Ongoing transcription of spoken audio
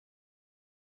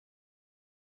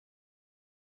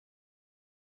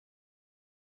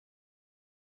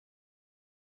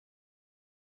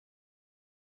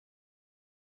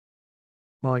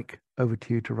Mike, over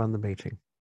to you to run the meeting.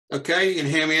 Okay, you can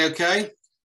hear me okay?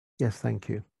 Yes, thank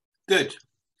you. Good.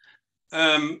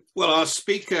 Well, our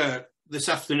speaker this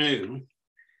afternoon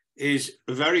is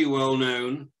a very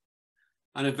well-known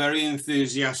and a very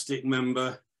enthusiastic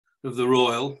member of the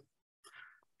Royal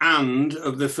and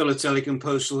of the Philatelic and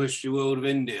Postal History World of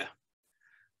India.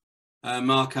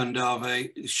 Markand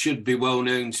Dave should be well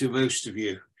known to most of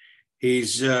you.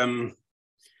 He's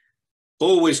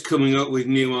always coming up with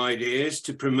new ideas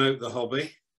to promote the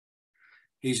hobby.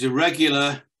 He's a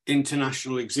regular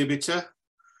international exhibitor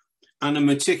and a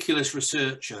meticulous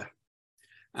researcher,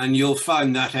 and you'll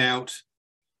find that out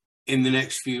in the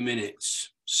next few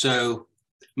minutes. So,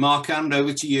 Markand,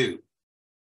 over to you.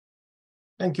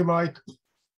 Thank you, Mike.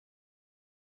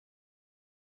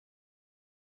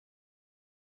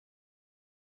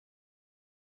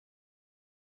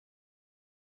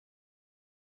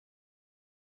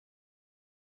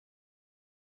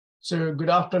 So good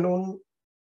afternoon,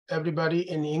 everybody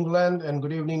in England, and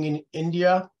good evening in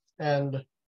India, and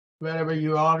wherever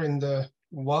you are in the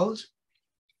world.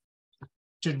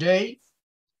 Today,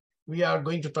 we are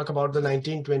going to talk about the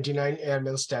 1929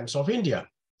 airmail stamps of India.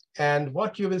 And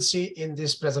what you will see in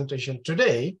this presentation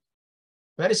today,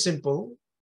 very simple,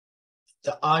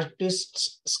 the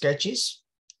artist's sketches,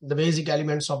 the basic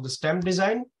elements of the stamp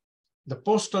design, the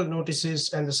postal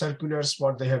notices and the circulars,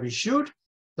 what they have issued,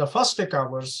 the first take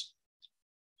hours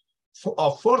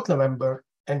of 4th November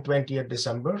and 20th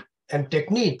December, and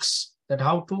techniques that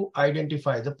how to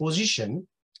identify the position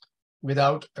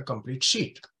without a complete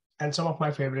sheet, and some of my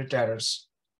favorite errors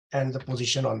and the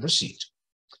position on the sheet.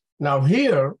 Now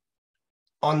here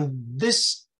on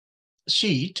this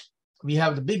sheet, we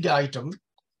have the big item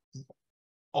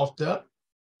of the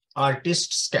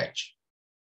artist sketch.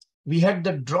 We had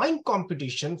the drawing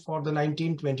competition for the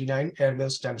 1929 airmail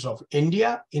stamps of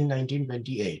India in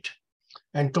 1928.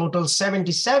 And total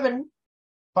 77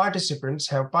 participants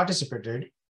have participated.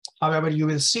 However, you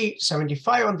will see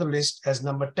 75 on the list, as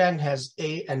number 10 has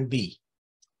A and B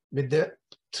with the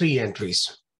 3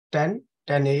 entries, 10,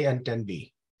 10A and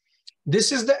 10B.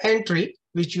 This is the entry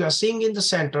which you are seeing in the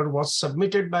center was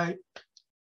submitted by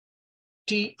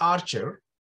T. Archer,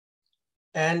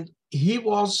 and he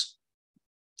was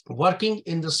working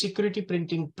in the security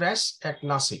printing press at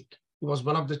Nasik. He was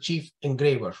one of the chief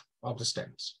engraver of the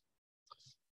stamps.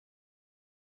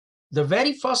 The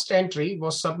very first entry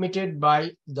was submitted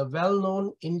by the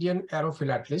well-known Indian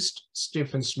aerophilatelist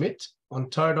Stephen Smith on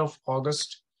 3rd of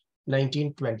August,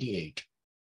 1928.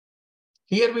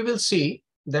 Here we will see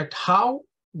that how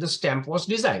the stamp was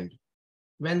designed.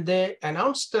 When they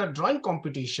announced the drawing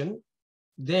competition,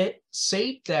 they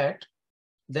said that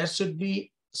there should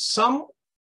be some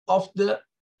of the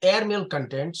airmail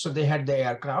content. So they had the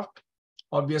aircraft,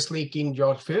 obviously King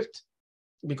George V,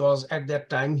 because at that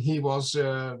time he was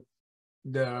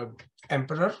the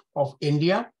Emperor of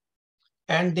India,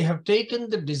 and they have taken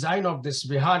the design of this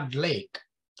Vihad Lake,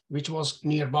 which was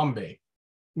near Bombay.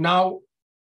 Now,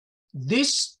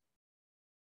 this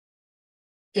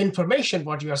information,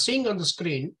 what you are seeing on the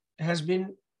screen, has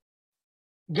been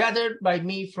gathered by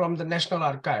me from the National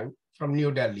Archive from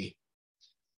New Delhi.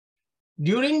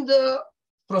 During the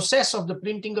process of the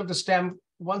printing of the stamp,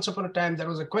 once upon a time, there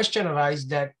was a question arise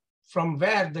that from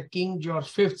where the King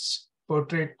George V's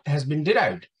portrait has been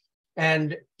derived.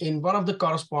 And in one of the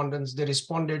correspondence, they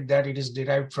responded that it is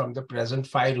derived from the present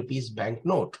 5 rupees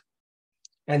banknote.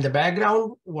 And the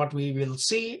background, what we will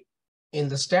see in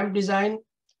the stamp design,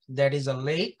 that is a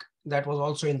lake that was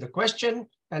also in the question.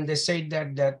 And they said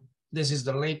that this is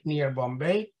the lake near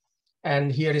Bombay.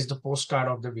 And here is the postcard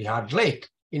of the Vihad Lake,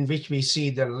 in which we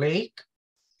see the lake,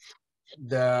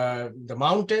 the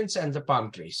mountains and the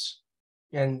palm trees.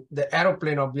 And the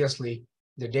aeroplane, obviously,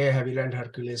 the De Havilland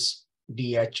Hercules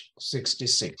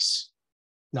DH-66.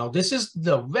 Now, this is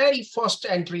the very first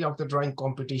entry of the drawing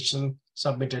competition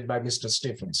submitted by Mr.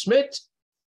 Stephen Smith.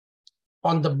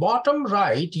 On the bottom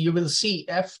right, you will see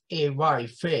F-A-Y,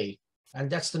 Fay, and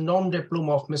that's the nom de plume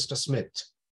of Mr. Smith.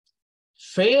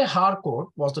 Fay Harcourt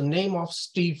was the name of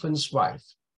Stephen's wife,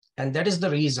 and that is the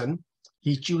reason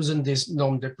he chosen this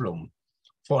nom de plume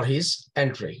for his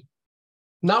entry.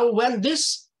 Now, when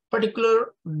this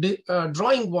particular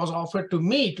drawing was offered to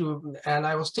me and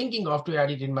I was thinking of to add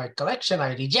it in my collection,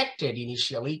 I rejected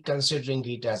initially, considering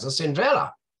it as a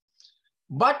Cinderella.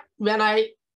 But when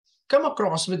I come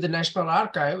across with the National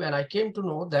Archive, and I came to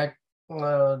know that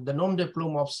the nom de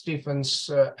plume of Stephen's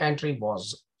entry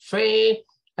was Fay,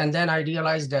 and then I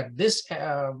realized that this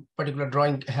particular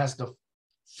drawing has the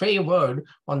Fay word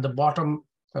on the bottom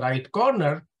right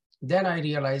corner, then I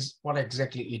realized what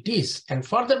exactly it is. And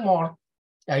furthermore,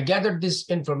 I gathered this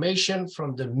information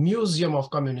from the Museum of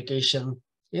Communication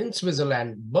in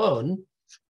Switzerland, Bern,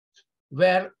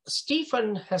 where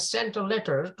Stephen has sent a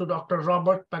letter to Dr.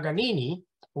 Robert Paganini,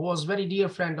 who was a very dear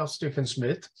friend of Stephen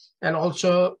Smith and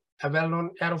also a well-known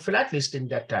aerophilatelist in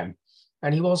that time.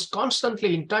 And he was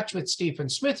constantly in touch with Stephen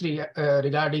Smith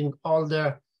regarding all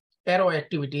the aero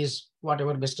activities,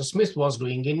 whatever Mr. Smith was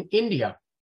doing in India,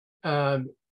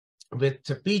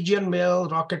 with pigeon mail,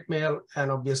 rocket mail,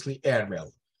 and obviously air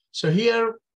mail. So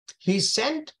here he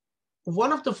sent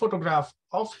one of the photographs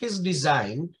of his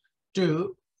design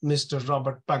to Mr.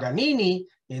 Robert Paganini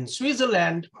in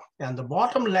Switzerland, and the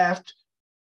bottom left,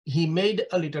 he made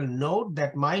a little note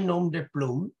that my nom de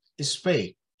plume is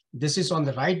fake. This is on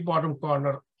the right bottom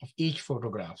corner of each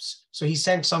photographs. So he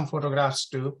sent some photographs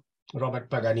to Robert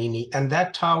Paganini, and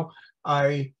that's how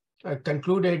I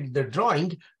concluded the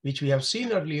drawing, which we have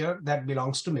seen earlier, that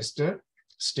belongs to Mr.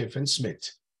 Stephen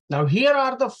Smith. Now, here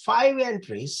are the 5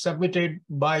 entries submitted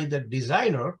by the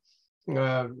designer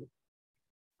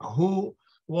who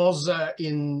was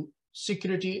in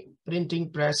security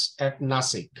printing press at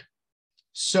Nasik.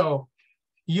 So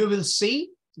you will see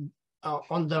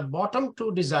on the bottom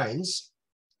 2 designs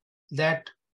that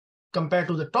compared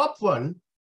to the top one,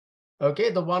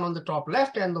 okay, the one on the top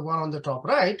left and the one on the top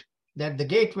right, that the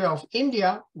gateway of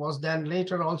India was then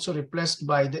later also replaced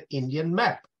by the Indian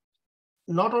map.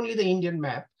 Not only the Indian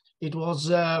map, it was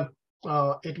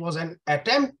an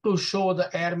attempt to show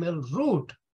the airmail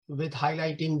route with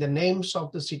highlighting the names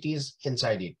of the cities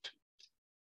inside it.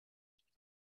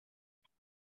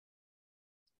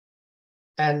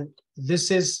 And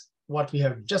this is what we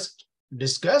have just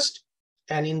discussed.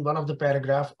 And in one of the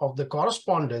paragraphs of the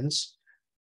correspondence,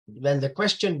 when the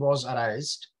question was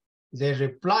asked, they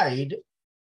replied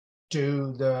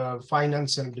to the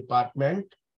financial department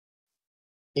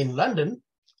in London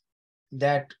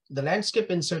that the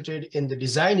landscape inserted in the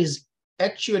design is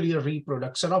actually a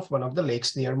reproduction of one of the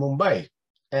lakes near Mumbai.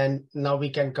 And now we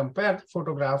can compare the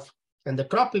photograph and the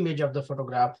crop image of the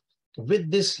photograph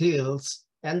with these hills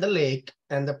and the lake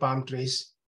and the palm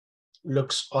trees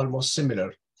looks almost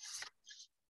similar.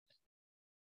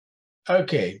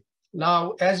 Okay,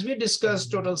 now as we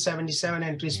discussed, total 77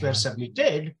 entries were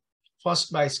submitted,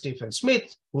 first by Stephen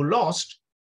Smith, who lost.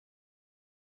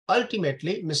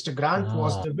 Ultimately, Mr. Grant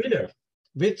was the winner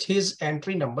with his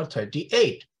entry number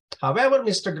 38. However,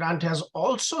 Mr. Grant has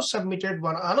also submitted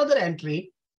another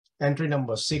entry, entry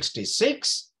number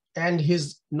 66, and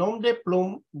his nom de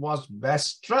plume was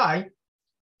best try,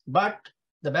 but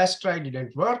the best try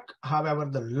didn't work. However,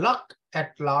 the luck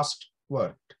at last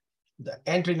worked. The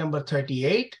entry number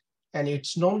 38 and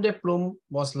its nom de plume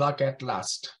was luck at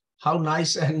last. How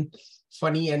nice and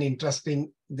funny and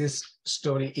interesting this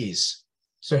story is.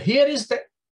 So here is the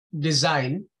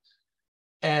design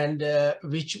and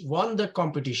which won the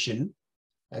competition.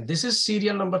 And this is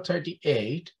serial number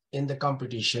 38 in the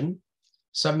competition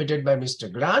submitted by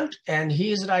Mr. Grant. And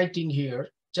he is writing here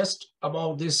just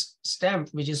above this stamp,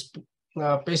 which is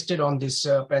pasted on this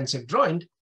pencil drawing.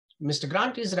 Mr.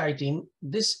 Grant is writing,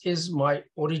 "This is my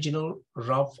original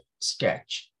rough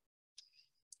sketch."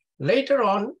 Later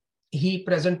on, he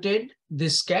presented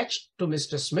this sketch to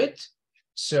Mr. Smith.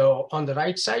 So on the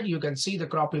right side, you can see the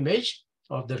crop image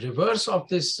of the reverse of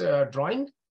this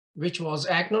drawing, which was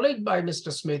acknowledged by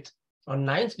Mr. Smith on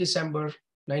 9th December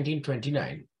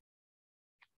 1929.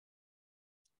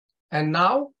 And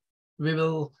now we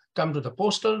will come to the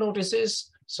postal notices,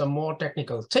 some more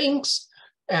technical things.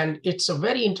 And it's a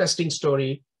very interesting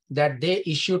story that they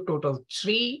issued total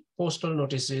 3 postal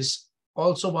notices,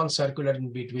 also one circular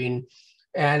in between.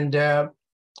 And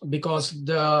because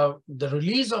the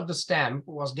release of the stamp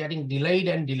was getting delayed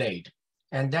and delayed.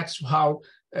 And that's how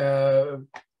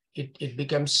it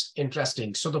becomes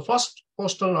interesting. So the first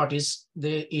postal notice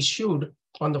they issued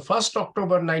on the 5th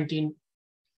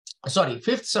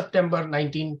September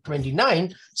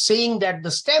 1929, saying that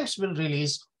the stamps will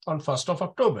release on 1st of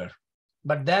October.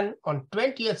 But then on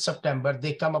 20th September,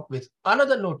 they come up with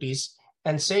another notice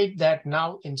and say that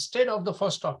now instead of the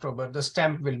 1st October, the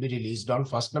stamp will be released on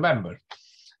 1st November.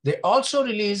 They also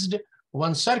released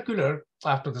one circular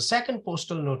after the second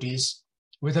postal notice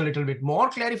with a little bit more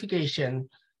clarification,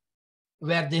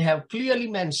 where they have clearly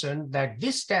mentioned that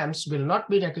these stamps will not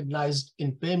be recognized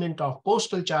in payment of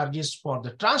postal charges for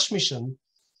the transmission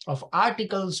of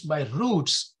articles by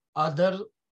routes other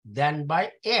than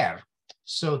by air.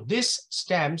 So these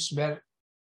stamps were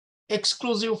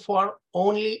exclusive for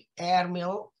only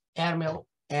airmail,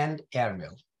 and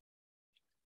airmail.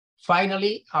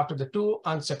 Finally, after the 2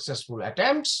 unsuccessful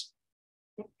attempts,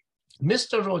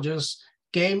 Mr. Rogers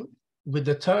came with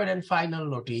the 3rd and final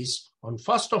notice on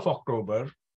 1st of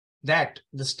October, that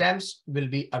the stamps will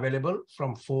be available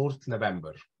from 4th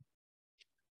November.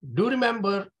 Do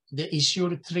remember they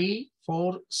issued 3,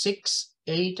 4, 6,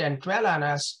 8, and 12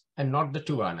 annas and not the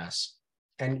 2 annas,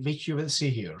 and which you will see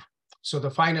here. So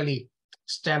the finally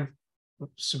stamps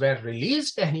were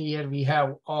released, and here we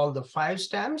have all the 5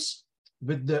 stamps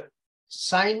with the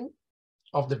sign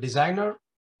of the designer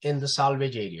in the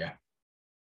salvage area.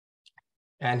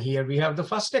 And here we have the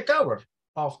first day cover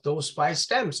of those 5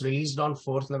 stamps released on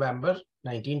 4th November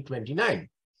 1929.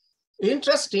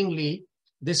 Interestingly,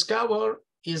 this cover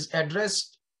is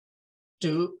addressed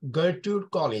to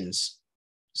Gertrude Collins,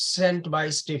 sent by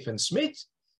Stephen Smith,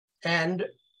 and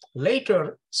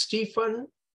later Stephen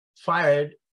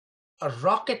fired a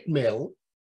rocket mail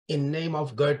in name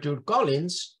of Gertrude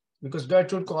Collins, because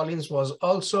Gertrude Collins was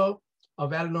also a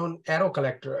well-known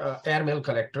airmail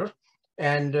collector,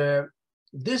 and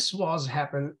this was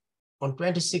happened on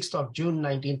 26th of June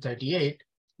 1938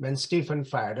 when Stephen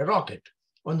fired a rocket.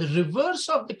 On the reverse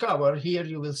of the cover here,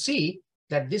 you will see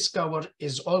that this cover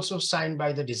is also signed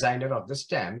by the designer of the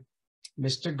stamp,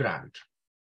 Mr. Grant.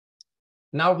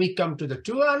 Now we come to the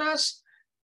 2 annas,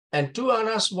 and 2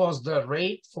 annas was the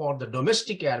rate for the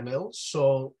domestic airmail.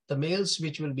 So the mails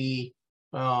which will be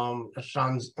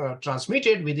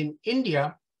transmitted within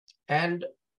India, and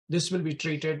this will be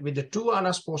treated with the 2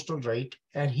 annas postal rate.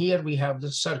 And here we have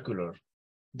the circular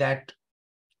that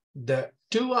the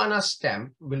 2 annas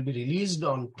stamp will be released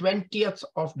on 20th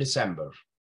of December.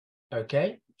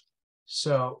 Okay,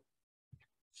 so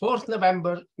 4th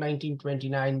November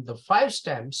 1929, the 5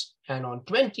 stamps, and on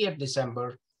 20th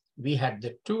December, we had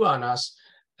the 2 annas.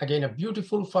 Again, a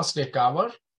beautiful first day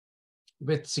cover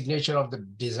with signature of the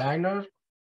designer,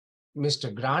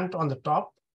 Mr. Grant, on the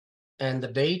top, and the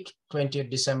date 20th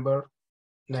December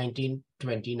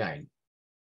 1929,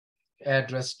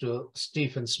 addressed to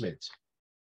Stephen Smith.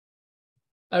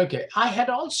 Okay, I had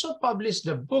also published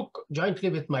a book jointly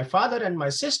with my father and my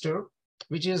sister,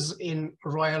 which is in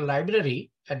Royal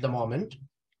Library at the moment.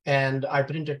 And I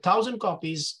printed 1,000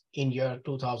 copies in year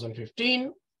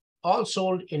 2015, all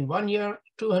sold in 1 year,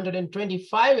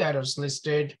 225 errors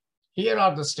listed. Here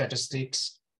are the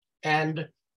statistics. And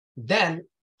then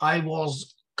I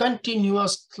was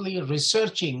continuously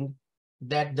researching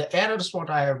that the errors what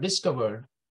I have discovered,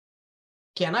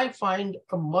 can I find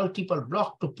a multiple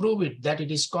block to prove it that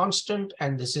it is constant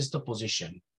and this is the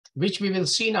position, which we will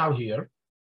see now here,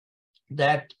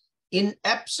 that in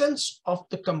absence of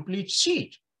the complete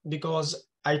sheet, because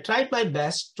I tried my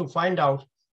best to find out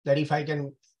that if I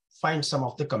can find some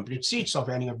of the complete sheets of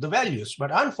any of the values,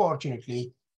 but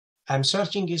unfortunately, I'm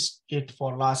searching it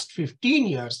for last 15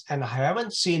 years and I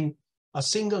haven't seen a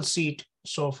single sheet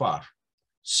so far.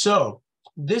 So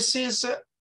this is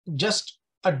just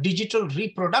a digital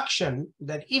reproduction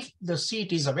that if the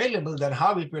sheet is available, then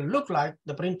how it will look like.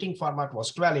 The printing format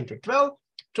was 12 into 12,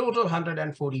 total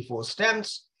 144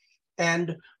 stamps.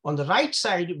 And on the right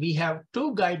side, we have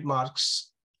 2 guide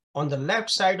marks. On the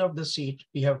left side of the sheet,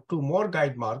 we have 2 more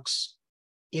guide marks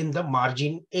in the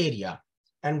margin area.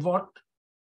 And what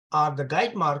are the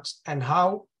guide marks and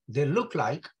how they look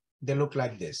like? They look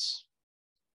like this.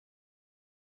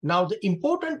 Now, the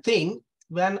important thing,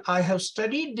 when I have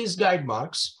studied these guide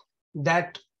marks,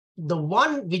 that the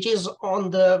one which is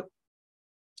on the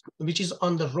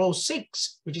row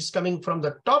 6, which is coming from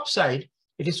the top side,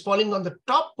 it is falling on the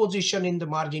top position in the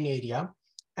margin area,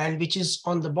 and which is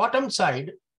on the bottom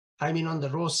side, I mean on the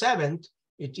row 7th,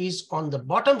 it is on the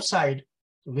bottom side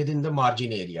within the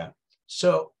margin area.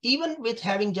 So even with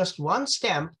having just 1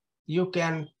 stamp, you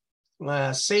can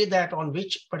say that on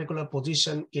which particular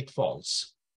position it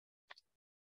falls.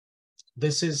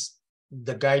 This is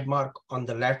the guide mark on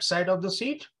the left side of the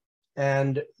sheet,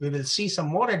 and we will see some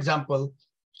more example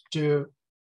to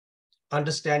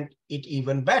understand it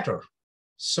even better.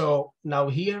 So now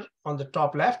here on the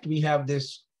top left, we have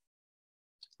this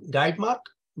guide mark,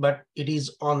 but it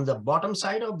is on the bottom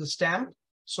side of the stamp.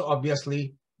 So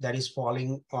obviously that is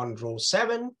falling on row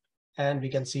 7, and we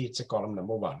can see it's a column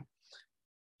number 1.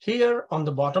 Here on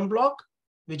the bottom block,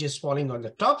 which is falling on the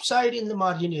top side in the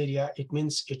margin area, it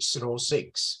means it's row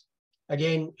 6.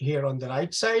 Again, here on the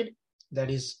right side, that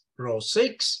is row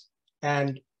 6.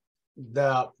 And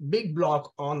the big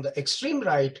block on the extreme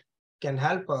right can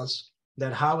help us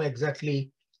that how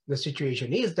exactly the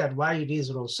situation is, that why it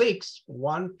is row 6,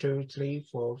 1, 2, 3,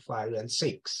 4, 5, and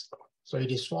 6. So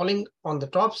it is falling on the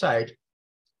top side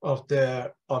of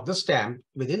the stamp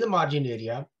within the margin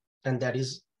area, and that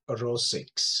is row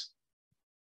 6.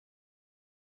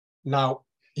 Now,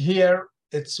 here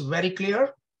it's very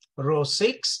clear, row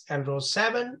 6 and row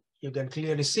 7, you can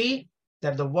clearly see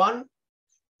that the one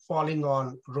falling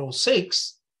on row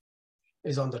 6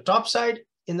 is on the top side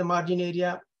in the margin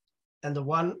area, and the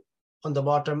one on the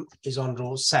bottom is on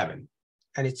row 7.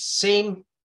 And it's same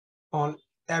on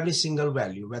every single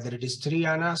value, whether it is 3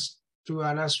 annas, 2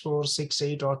 annas, 4, 6,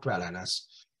 8, or 12 annas.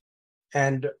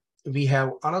 And we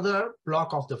have another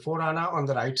block of the 4 anna on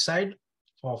the right side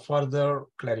for further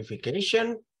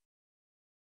clarification.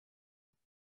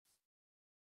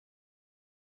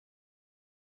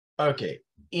 Okay,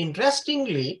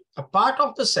 interestingly, a part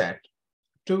of the set,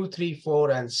 2, 3,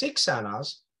 4, and 6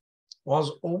 annas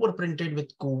was overprinted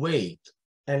with Kuwait,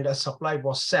 and a supply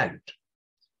was sent.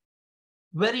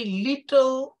 Very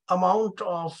little amount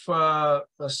of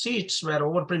seats were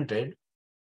overprinted.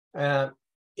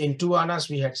 In 2 annas,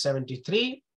 we had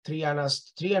 73, 3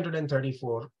 annas,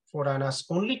 334, 4 annas,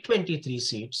 only 23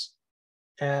 seats.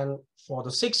 And for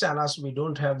the 6 annas, we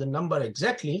don't have the number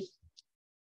exactly,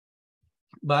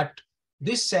 but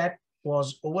this set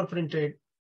was overprinted,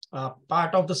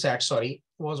 part of the set, sorry,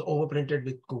 was overprinted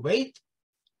with Kuwait,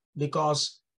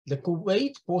 because the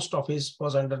Kuwait post office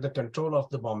was under the control of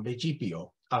the Bombay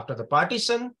GPO. After the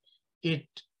partition, it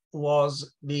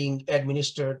was being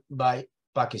administered by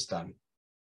Pakistan.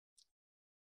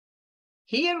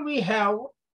 Here we have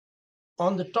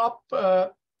on the top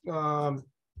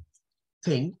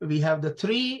thing, we have the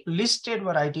 3 listed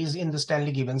varieties in the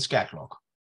Stanley Gibbons catalog.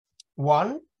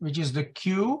 One, which is the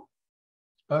Q,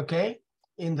 okay,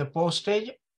 in the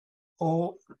postage,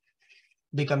 O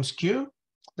becomes Q.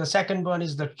 The second one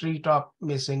is the treetop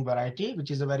missing variety,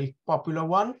 which is a very popular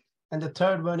one. And the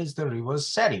third one is the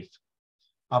reverse serif.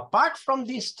 Apart from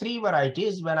these 3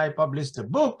 varieties, when I published the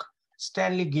book,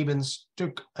 Stanley Gibbons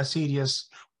took a serious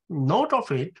note of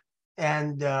it.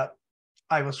 And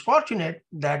I was fortunate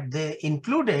that they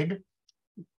included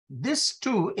this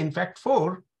 2, in fact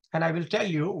 4, and I will tell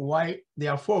you why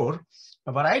there are 4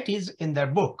 varieties in their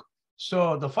book.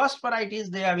 So the first varieties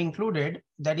they have included,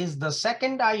 that is the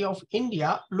second eye of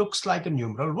India, looks like a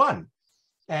numeral 1,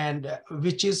 and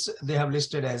which is they have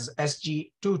listed as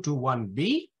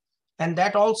SG221B, and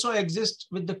that also exists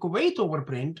with the Kuwait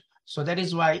overprint, so that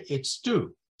is why it's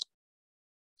 2.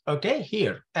 Okay,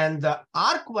 here. And the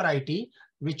arc variety,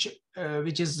 which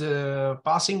is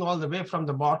passing all the way from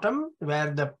the bottom,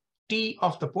 where the T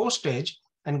of the postage,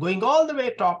 and going all the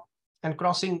way top and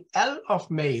crossing L of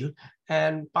mail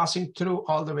and passing through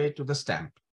all the way to the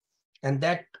stamp. And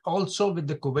that also with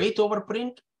the Kuwait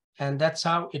overprint, and that's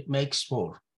how it makes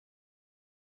 4.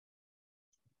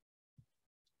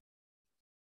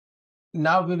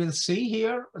 Now we will see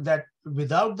here that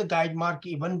without the guide mark,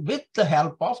 even with the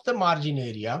help of the margin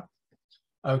area,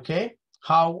 okay,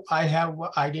 how I have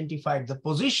identified the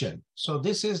position. So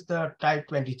this is the type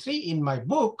 23 in my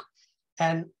book.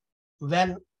 And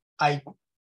when I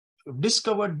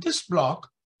discovered this block,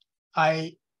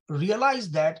 I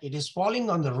realized that it is falling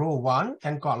on the row 1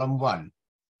 and column 1.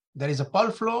 There is a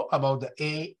pulse flow above the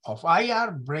A of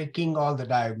IR, breaking all the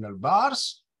diagonal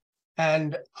bars,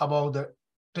 and above the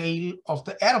tail of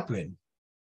the airplane.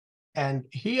 And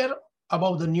here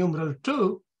above the numeral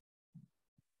 2,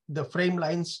 the frame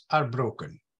lines are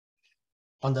broken.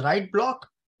 On the right block,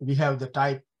 we have the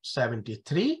type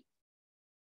 73,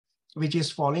 which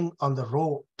is falling on the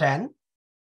row 10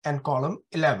 and column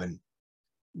 11.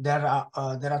 There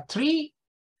are 3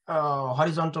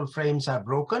 horizontal frames are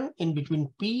broken in between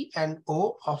P and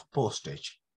O of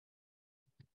postage.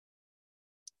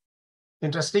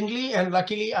 Interestingly and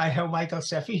luckily, I have Michael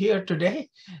Seffi here today,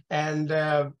 and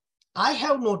I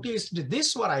have noticed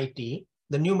this variety,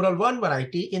 the numeral 1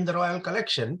 variety, in the Royal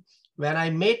Collection when I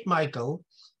met Michael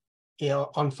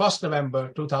on 1st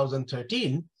November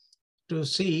 2013 to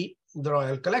see the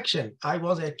Royal Collection. I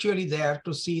was actually there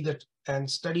to see that and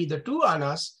study the 2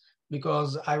 annas,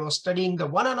 because I was studying the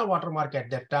 1 anna watermark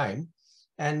at that time.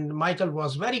 And Michael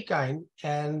was very kind,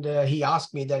 and he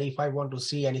asked me that if I want to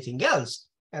see anything else.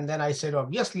 And then I said,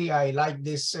 obviously, I like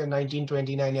this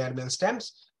 1929 airmail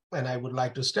stamps, and I would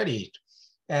like to study it.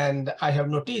 And I have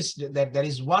noticed that there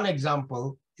is 1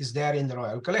 example is there in the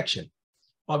Royal Collection.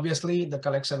 Obviously, the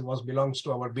collection belongs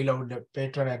to our beloved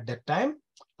patron at that time,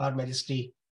 Her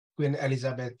Majesty Queen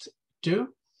Elizabeth II.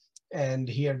 And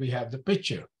here we have the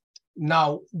picture.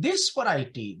 Now, this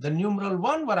variety, the numeral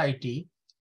 1 variety,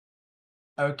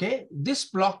 okay, this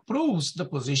block proves the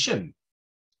position.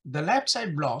 The left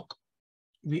side block,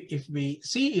 if we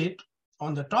see it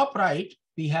on the top right,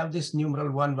 we have this numeral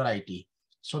 1 variety.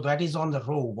 So that is on the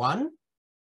row 1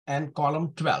 and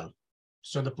column 12.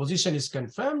 So the position is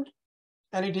confirmed,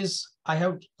 and it is, I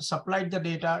have supplied the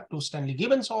data to Stanley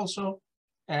Gibbons also,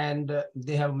 and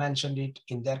they have mentioned it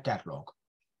in their catalog.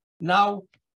 Now,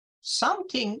 some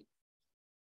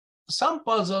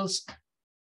puzzles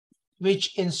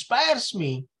which inspires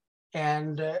me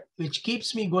and which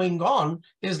keeps me going on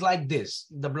is like this,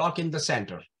 the block in the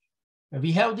center.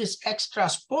 We have this extra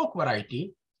spoke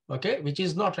variety, okay, which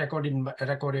is not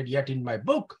recorded yet in my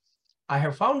book. I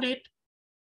have found it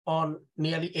on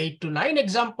nearly 8 to 9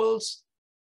 examples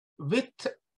with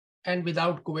and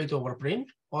without Kuwait overprint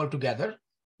altogether,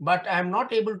 but I'm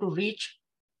not able to reach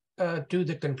to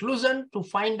the conclusion to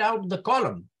find out the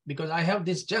column because I have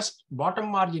this just bottom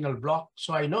marginal block.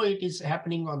 So I know it is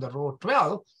happening on the row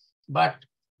 12, but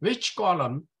which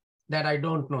column that I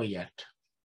don't know yet.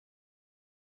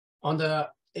 On the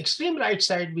extreme right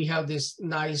side, we have this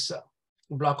nice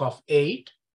block of 8,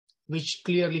 which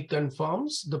clearly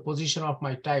confirms the position of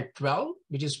my type 12,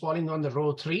 which is falling on the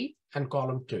row 3 and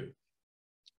column 2.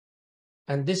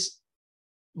 And this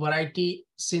variety,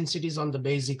 since it is on the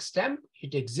basic stamp,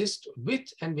 it exists with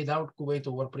and without Kuwait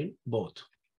overprint both.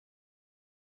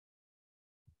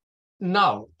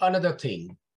 Now, another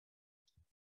thing.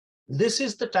 This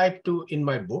is the type 2 in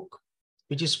my book,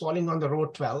 which is falling on the row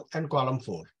 12 and column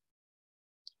 4.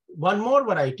 One more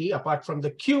variety, apart from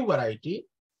the Q variety,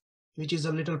 which is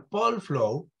a little pearl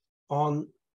flow on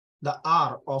the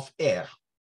R of air.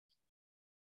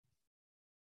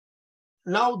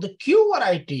 Now, the Q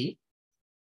variety,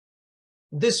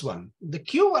 this one, the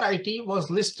Q variety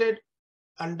was listed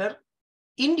under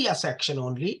India section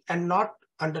only and not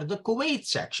under the Kuwait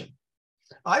section.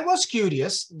 I was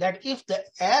curious that if the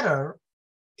error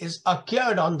is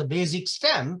occurred on the basic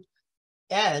stem,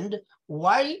 and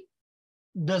why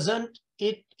doesn't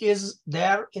it is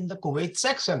there in the Kuwait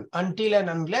section until and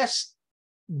unless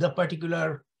the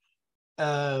particular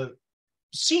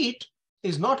seat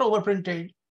is not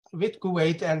overprinted with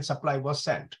Kuwait and supply was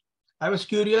sent. I was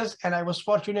curious and I was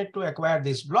fortunate to acquire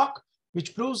this block,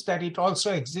 which proves that it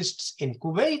also exists in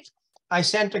Kuwait. I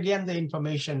sent again the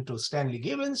information to Stanley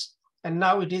Gibbons, and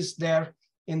now it is there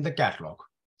in the catalog.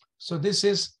 So this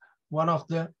is one of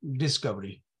the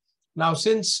discovery. Now,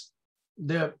 since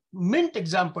the mint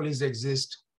example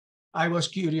exists, I was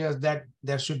curious that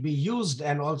there should be used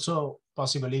and also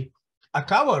possibly a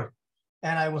cover.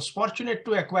 And I was fortunate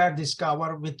to acquire this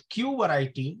cover with Q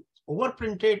variety,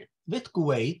 overprinted with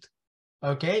Kuwait,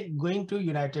 okay, going to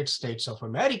United States of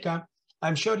America.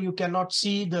 I'm sure you cannot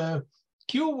see the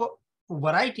Q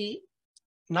variety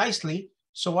nicely.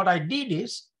 So what I did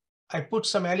is I put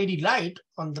some LED light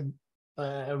on the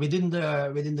within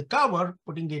the cover,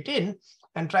 putting it in,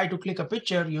 and try to click a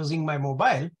picture using my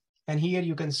mobile. And here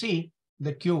you can see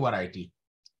the Q variety.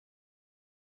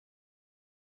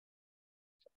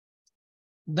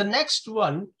 The next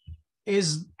one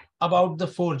is about the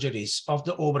forgeries of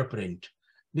the overprint,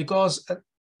 because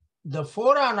the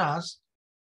 4 annas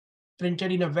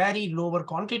printed in a very lower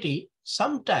quantity,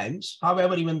 sometimes,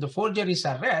 however, even the forgeries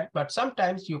are rare, but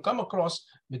sometimes you come across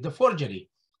with the forgery.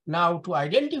 Now, to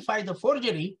identify the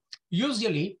forgery,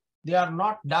 usually they are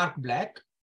not dark black.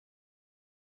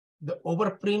 The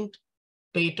overprint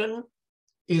pattern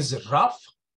is rough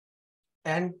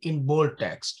and in bold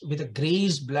text with a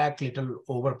grayish black little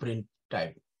overprint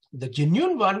type. The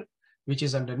genuine one, which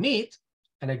is underneath,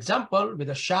 an example with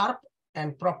a sharp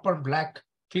and proper black,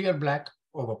 clear black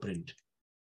overprint.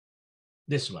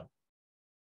 This one.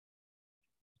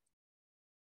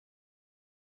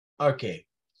 Okay.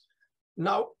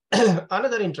 Now,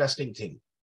 another interesting thing.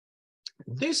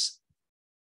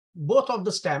 Both of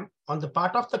the stamp on the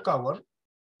part of the cover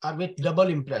are with double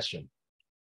impression.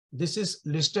 This is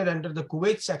listed under the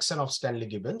Kuwait section of Stanley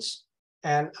Gibbons,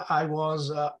 and I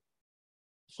was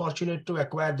fortunate to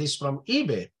acquire this from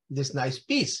eBay, this nice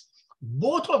piece.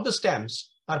 Both of the stamps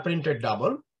are printed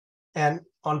double and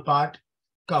on part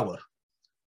cover.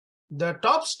 The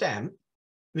top stamp,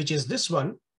 which is this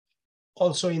one,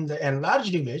 also in the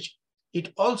enlarged image,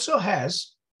 it also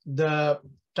has the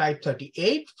type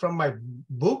 38 from my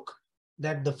book,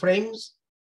 that the frames,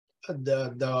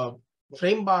 the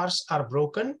frame bars are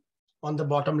broken on the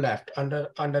bottom left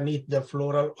underneath the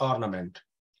floral ornament.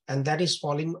 And that is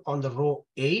falling on the row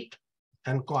 8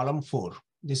 and column 4.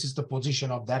 This is the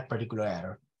position of that particular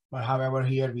error. But however,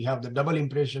 here we have the double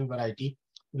impression variety,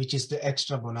 which is the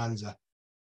extra bonanza.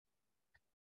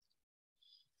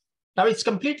 Now it's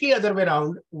completely other way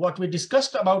around. What we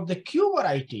discussed about the Q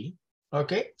variety,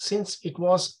 okay, since it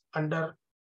was under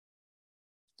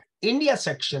India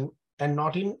section and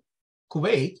not in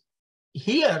Kuwait,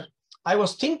 here I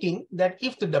was thinking that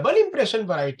if the double impression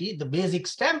variety, the basic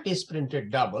stamp is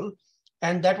printed double,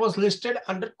 and that was listed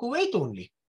under Kuwait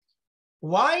only,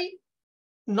 why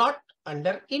not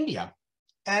under India?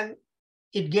 And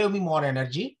it gave me more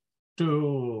energy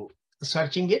to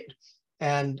searching it.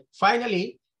 And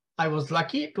finally, I was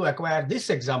lucky to acquire this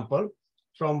example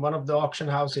from one of the auction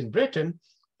house in Britain.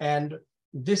 And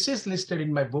this is listed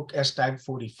in my book as type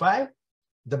 45,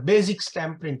 the basic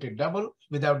stamp printed double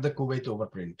without the Kuwait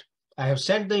overprint. I have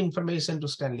sent the information to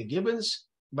Stanley Gibbons,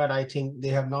 but I think they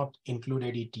have not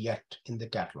included it yet in the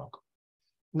catalog.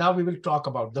 Now we will talk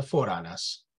about the 4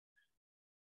 annas.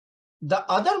 The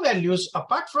other values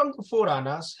apart from the 4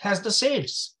 annas has the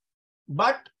shades,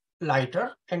 but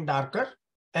lighter and darker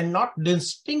and not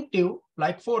distinctive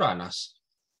like 4 annas.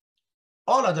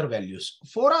 All other values.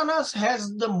 4 annas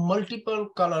has the multiple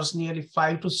colors, nearly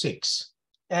 5 to 6.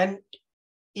 And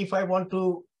if I want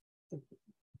to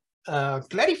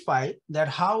clarify that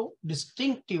how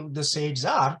distinctive the shades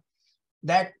are,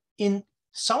 that in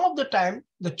some of the time,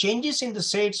 the changes in the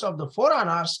shades of the 4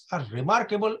 annas are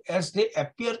remarkable as they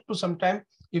appear to sometime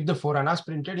if the 4 annas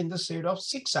printed in the shade of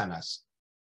 6 annas.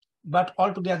 But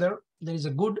altogether, there is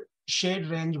a good shade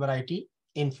range variety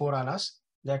in 4 annas.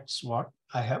 That's what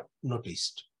I have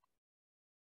noticed.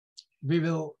 We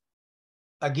will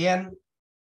again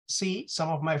see some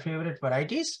of my favorite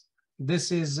varieties.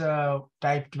 This is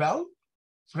type 12,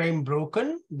 frame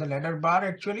broken, the letter bar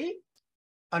actually,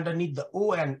 underneath the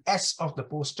O and S of the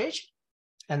postage,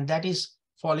 and that is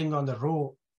falling on the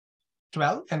row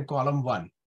 12 and column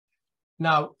 1.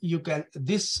 Now you can,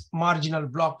 this marginal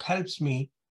block helps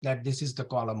me that this is the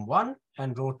column 1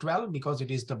 and row 12 because it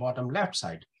is the bottom left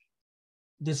side.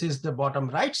 This is the bottom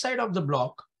right side of the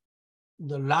block,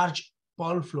 the large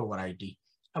pearl flow variety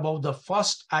above the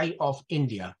first eye of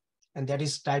India, and that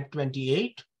is type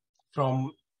 28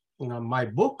 from my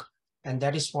book, and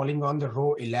that is falling on the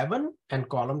row 11 and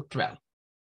column 12.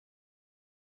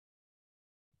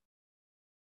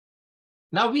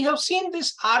 Now we have seen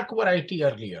this arc variety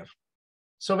earlier.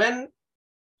 So when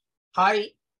I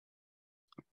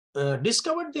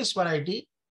discovered this variety,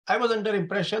 I was under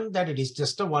impression that it is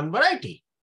just a one variety.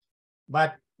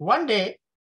 But one day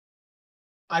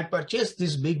I purchased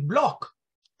this big block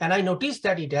and I noticed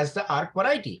that it has the arc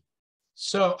variety.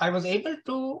 So I was able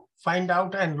to find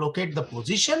out and locate the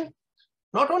position.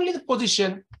 Not only the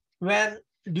position, when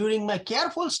during my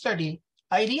careful study,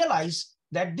 I realized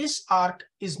that this arc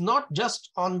is not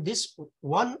just on this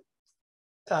one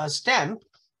stamp,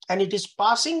 and it is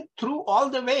passing through all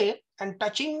the way and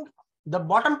touching the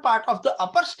bottom part of the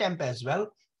upper stamp as well,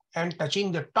 and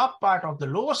touching the top part of the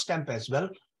lower stamp as well.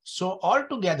 So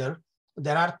altogether,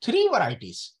 there are 3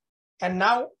 varieties. And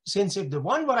now, since if the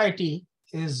one variety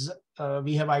is,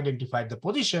 we have identified the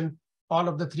position, all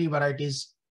of the 3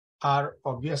 varieties are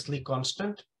obviously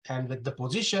constant. And with the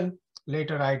position,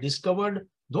 later I discovered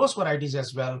those varieties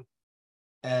as well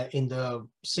in the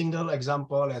single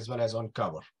example as well as on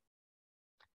cover.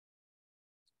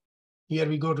 Here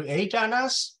we go to 8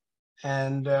 annas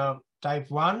and type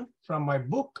 1 from my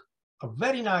book, a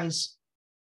very nice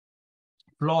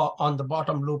flaw on the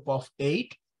bottom loop of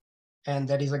 8. And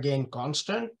that is again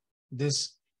constant.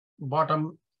 This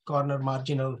bottom corner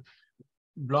marginal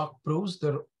block proves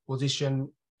the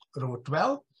position row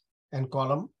 12 and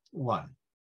column 1.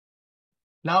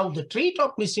 Now the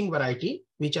treetop missing variety,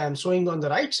 which I am showing on the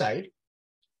right side,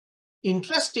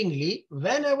 interestingly,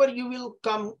 whenever you will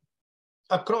come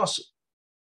across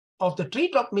of the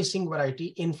treetop missing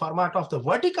variety in format of the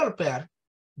vertical pair,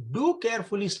 do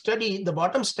carefully study the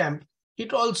bottom stamp.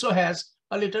 It also has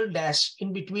a little dash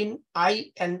in between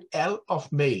I and L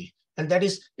of male. And that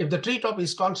is, if the treetop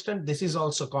is constant, this is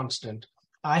also constant.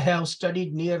 I have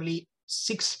studied nearly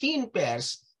 16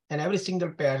 pairs and every single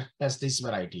pair has this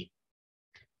variety.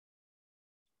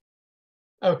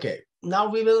 Okay, now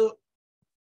we will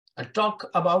talk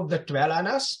about the 12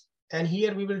 annas. And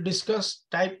here we will discuss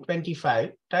type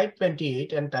 25, type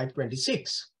 28, and type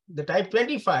 26. The type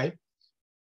 25,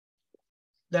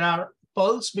 there are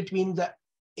pearls between the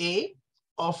A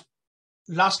of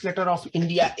last letter of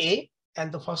India A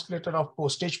and the first letter of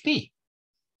postage P.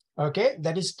 Okay,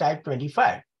 that is type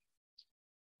 25.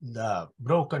 The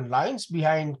broken lines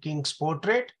behind King's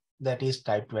portrait, that is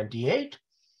type 28.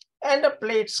 And a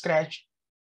plate scratch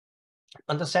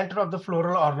on the center of the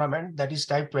floral ornament, that is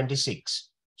type 26.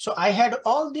 So I had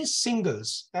all these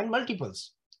singles and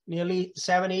multiples, nearly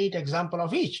 7, 8 examples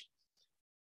of each.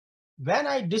 When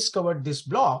I discovered this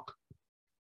block,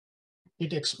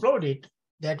 it exploded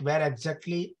that where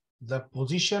exactly the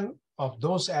position of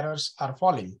those errors are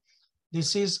falling.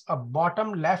 This is a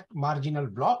bottom left marginal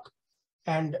block,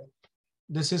 and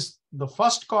this is the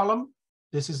first column,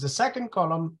 this is the second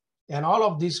column, and all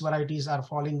of these varieties are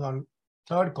falling on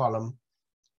third column.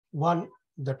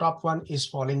 The top one is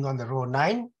falling on the row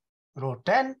 9, row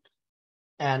 10,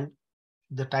 and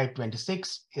the type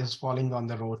 26 is falling on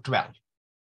the row 12.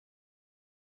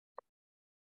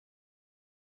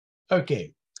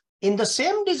 Okay, In the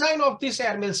same design of this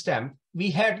airmail stamp, we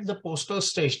had the postal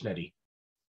stationery.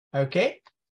 Okay.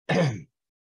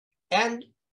 And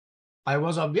I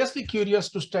was obviously curious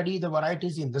to study the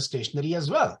varieties in the stationery as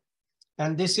well.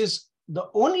 And this is the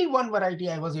only one variety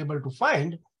I was able to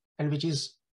find, and which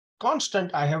is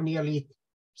constant. I have nearly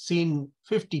seen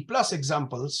 50 plus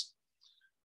examples.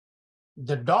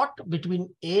 The dot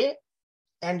between A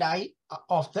and I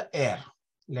of the air,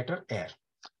 letter air.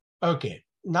 Okay,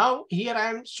 now here I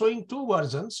am showing two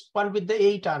versions, one with the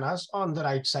 8 annas on the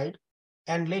right side,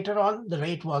 and later on the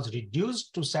rate was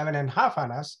reduced to 7.5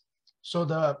 annas. So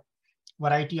the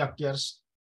variety occurs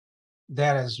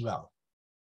there as well.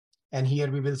 And here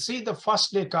we will see the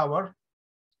first day cover,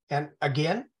 and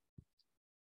again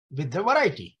with the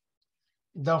variety.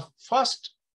 The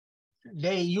first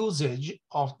day usage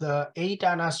of the 8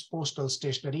 annas postal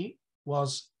stationery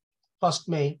was 1st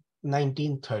May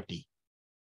 1930.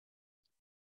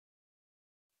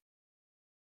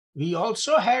 We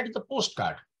also had the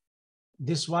postcard.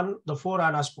 This one, the 4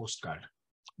 annas postcard,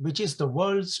 which is the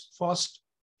world's first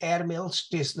airmail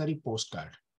stationery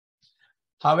postcard.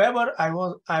 However,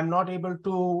 I'm not able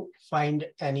to find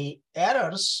any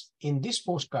errors in this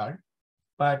postcard,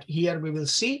 but here we will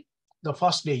see the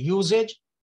first day usage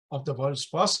of the world's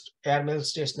first airmail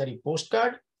stationery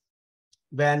postcard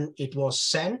when it was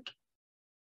sent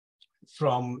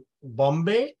from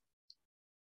Bombay.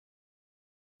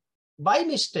 By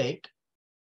mistake,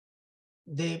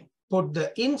 they put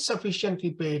the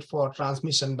insufficiently paid for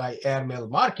transmission by airmail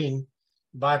marking,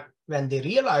 but when they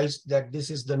realized that this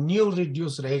is the new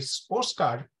reduced rates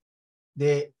postcard,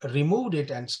 they removed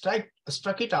it and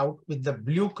struck it out with the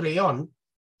blue crayon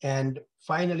and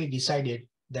finally decided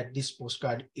that this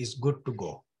postcard is good to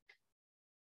go.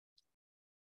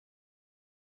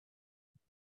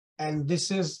 And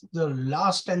this is the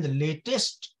last and the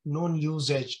latest known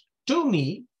usage to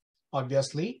me,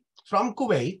 obviously, from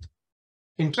Kuwait.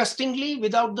 Interestingly,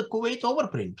 without the Kuwait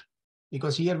overprint,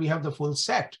 because here we have the full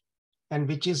set, and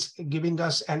which is giving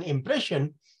us an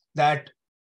impression that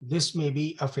this may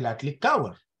be a philatelic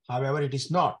cover. However, it is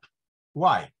not.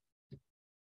 Why?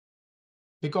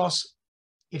 Because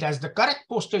it has the correct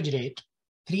postage rate,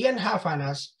 3.5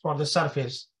 annas for the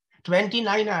surface,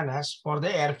 29 annas for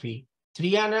the air fee,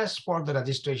 3 annas for the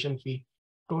registration fee,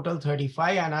 total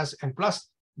 35 annas, and plus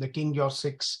the King George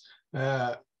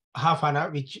VI half anna,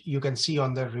 which you can see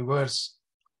on the reverse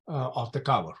of the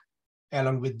cover,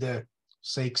 along with the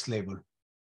Sykes label.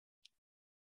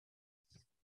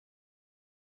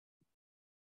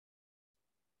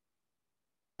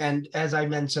 And as I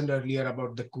mentioned earlier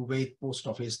about the Kuwait post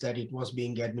office, that it was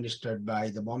being administered by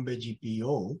the Bombay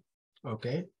GPO,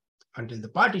 okay, until the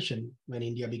partition. When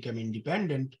India became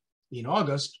independent in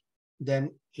August,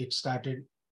 then it started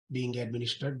being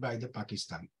administered by the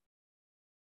Pakistan.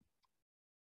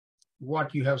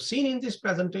 What you have seen in this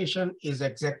presentation is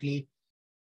exactly,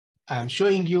 I'm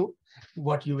showing you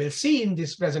what you will see in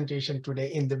this presentation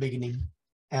today in the beginning.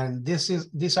 And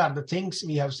these are the things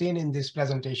we have seen in this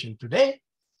presentation today.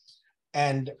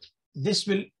 And this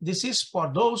is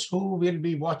for those who will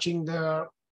be watching the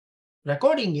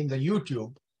recording in the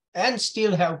YouTube and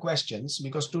still have questions,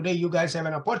 because today you guys have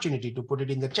an opportunity to put it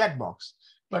in the chat box.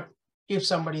 But if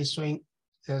somebody is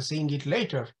seeing it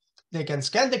later, they can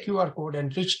scan the QR code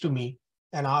and reach to me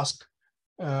and ask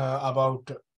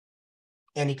about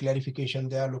any clarification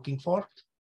they are looking for.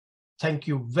 Thank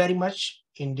you very much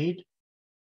indeed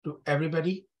to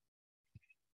everybody.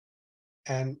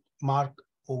 And Mark,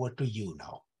 over to you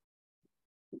now.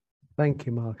 Thank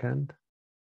you, Markand.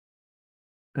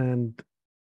 And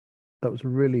that was a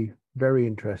really very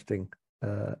interesting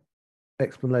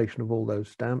explanation of all those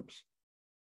stamps.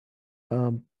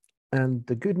 And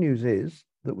the good news is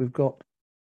that we've got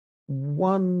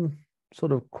one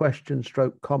sort of question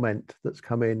stroke comment that's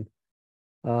come in.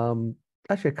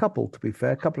 Actually, a couple, to be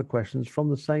fair, a couple of questions from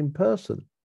the same person.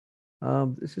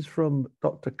 This is from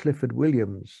Dr. Clifford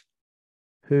Williams,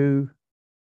 who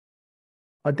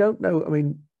I don't know. I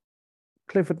mean,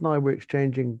 Clifford and I were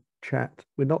exchanging chat.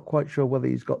 We're not quite sure whether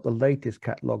he's got the latest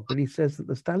catalogue, but he says that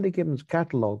the Stanley Gibbons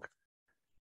catalogue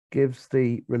gives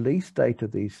the release date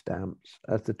of these stamps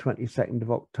as the 22nd of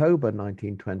October,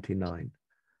 1929.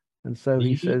 And so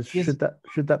he says, should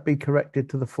that be corrected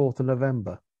to the 4th of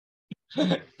November?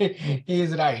 He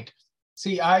is right.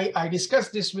 See, I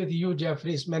discussed this with you,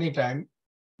 Jeffries, many times,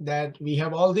 that we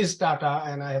have all this data,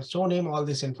 and I have shown him all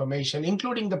this information,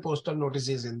 including the postal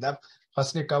notices in the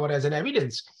first day cover as an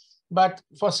evidence. But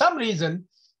for some reason,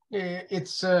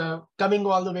 it's coming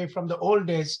all the way from the old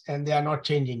days, and they are not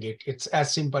changing it. It's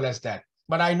as simple as that.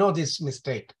 But I know this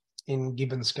mistake in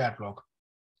Gibbons catalog.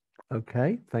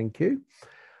 Okay, thank you.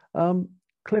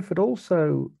 Clifford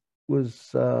also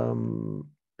was,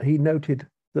 he noted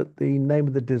that the name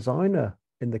of the designer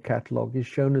in the catalogue is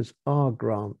shown as R.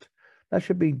 Grant. That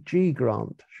should be G.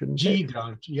 Grant, shouldn't it? G.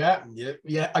 Grant, yeah.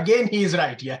 Again, he is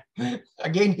right, yeah.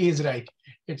 Again, he is right.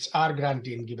 It's R. Grant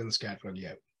in Gibbons catalog,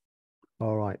 yeah.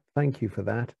 All right, thank you for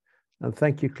that. And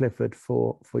thank you, Clifford,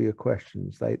 for your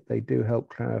questions. They do help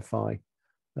clarify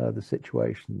the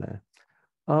situation there.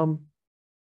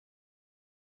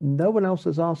 No one else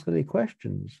has asked any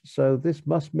questions, so this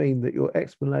must mean that your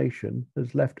explanation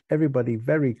has left everybody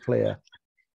very clear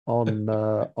on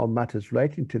matters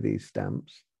relating to these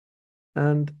stamps.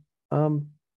 And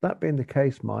that being the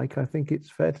case, Mike, I think it's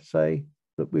fair to say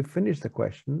that we've finished the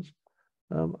questions.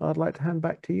 I'd like to hand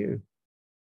back to you.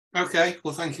 Okay,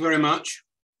 well, thank you very much.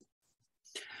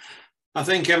 I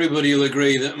think everybody will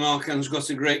agree that Markand's got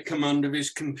a great command of his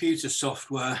computer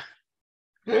software.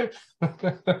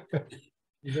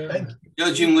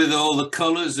 Judging with all the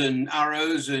colours and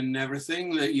arrows and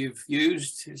everything that you've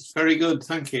used, it's very good,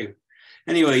 thank you.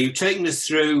 Anyway, you've taken us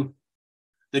through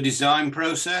the design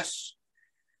process,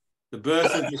 the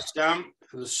birth of the stamp,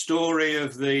 the story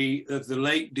of the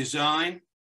late design,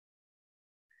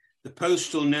 the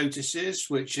postal notices,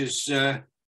 which has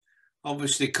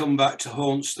obviously come back to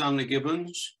haunt Stanley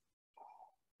Gibbons,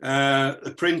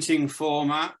 the printing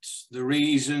format, the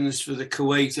reasons for the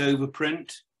Kuwait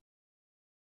overprint,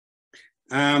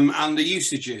 and the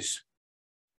usages.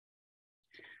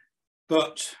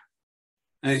 But,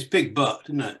 and it's big but,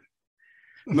 isn't it?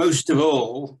 Most of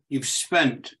all, you've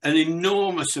spent an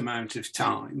enormous amount of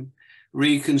time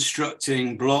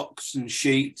reconstructing blocks and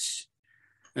sheets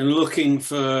and looking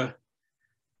for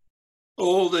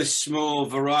all the small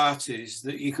varieties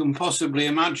that you can possibly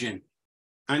imagine.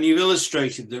 And you've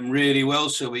illustrated them really well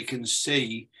so we can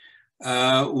see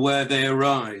where they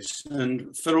arise.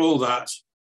 And for all that,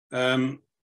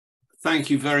 thank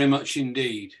you very much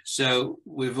indeed. So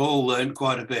we've all learned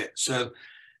quite a bit. So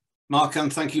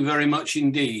Markand, thank you very much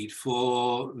indeed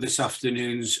for this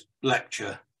afternoon's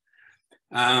lecture.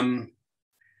 I'd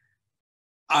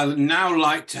now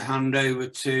like to hand over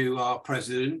to our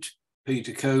president,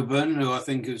 Peter Coburn, who I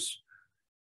think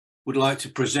would like to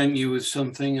present you with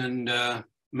something and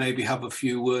maybe have a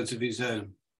few words of his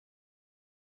own.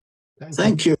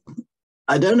 Thank you.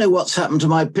 I don't know what's happened to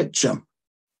my picture.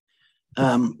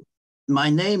 My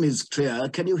name is clear.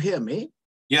 Can you hear me?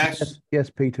 Yes. Yes,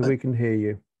 Peter, we can hear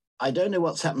you. I don't know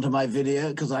what's happened to my video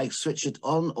because I switch it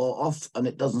on or off and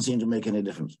it doesn't seem to make any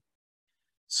difference.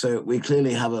 So we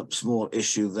clearly have a small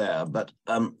issue there, but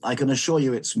I can assure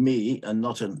you it's me and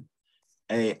not an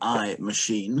AI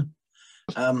machine.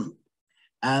 Markand,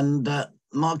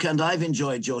 I've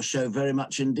enjoyed your show very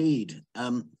much indeed.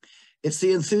 It's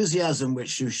the enthusiasm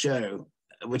which you show,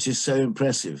 which is so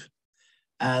impressive.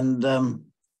 And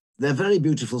they're very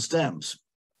beautiful stamps.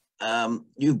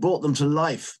 You've brought them to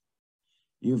life.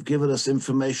 You've given us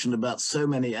information about so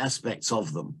many aspects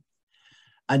of them.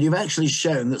 And you've actually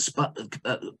shown that,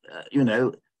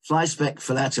 fly-spec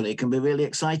philately can be really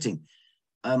exciting.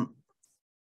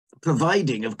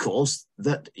 Providing, of course,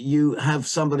 that you have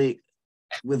somebody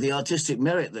with the artistic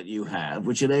merit that you have,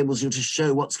 which enables you to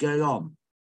show what's going on.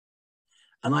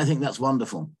 And I think that's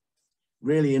wonderful.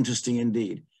 Really interesting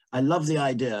indeed. I love the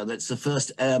idea that it's the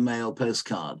first airmail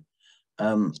postcard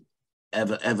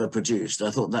ever produced.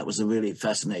 I thought that was a really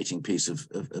fascinating piece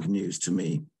of news to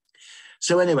me.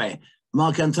 So anyway,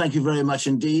 Markand, thank you very much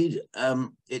indeed.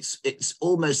 It's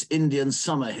almost Indian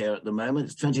summer here at the moment.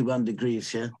 It's 21 degrees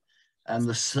here and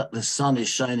the sun is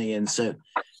shining in. So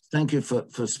thank you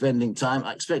for spending time.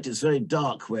 I expect it's very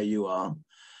dark where you are,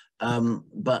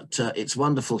 but it's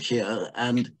wonderful here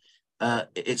and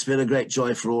it's been a great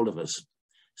joy for all of us.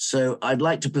 So I'd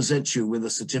like to present you with a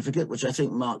certificate, which I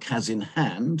think Mark has in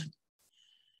hand.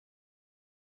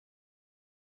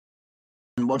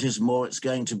 And what is more, it's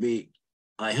going to be,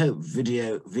 I hope,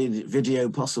 video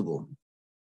possible.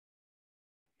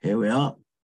 Here we are.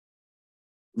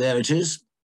 There it is.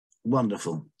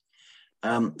 Wonderful.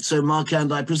 So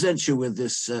Markand, I present you with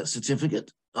this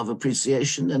certificate of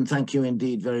appreciation and thank you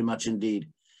indeed, very much indeed,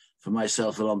 for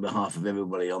myself and on behalf of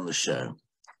everybody on the show.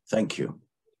 Thank you.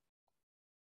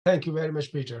 Thank you very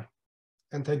much, Peter.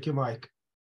 And thank you, Mike.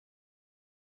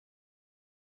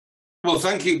 Well,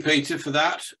 thank you, Peter, for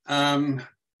that.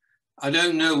 I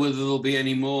don't know whether there'll be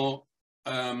any more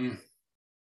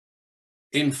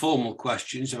informal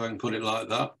questions, if I can put it like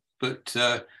that, but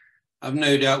I've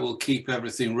no doubt we'll keep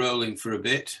everything rolling for a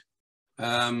bit.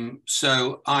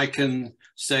 So I can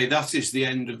say that is the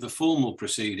end of the formal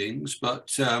proceedings,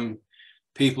 but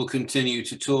people continue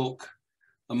to talk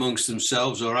amongst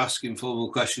themselves or ask informal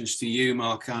questions to you,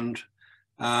 Markand,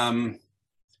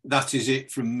 That is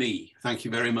it from me. Thank you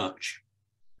very much.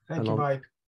 Thank you, Mike.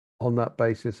 On that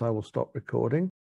basis, I will stop recording.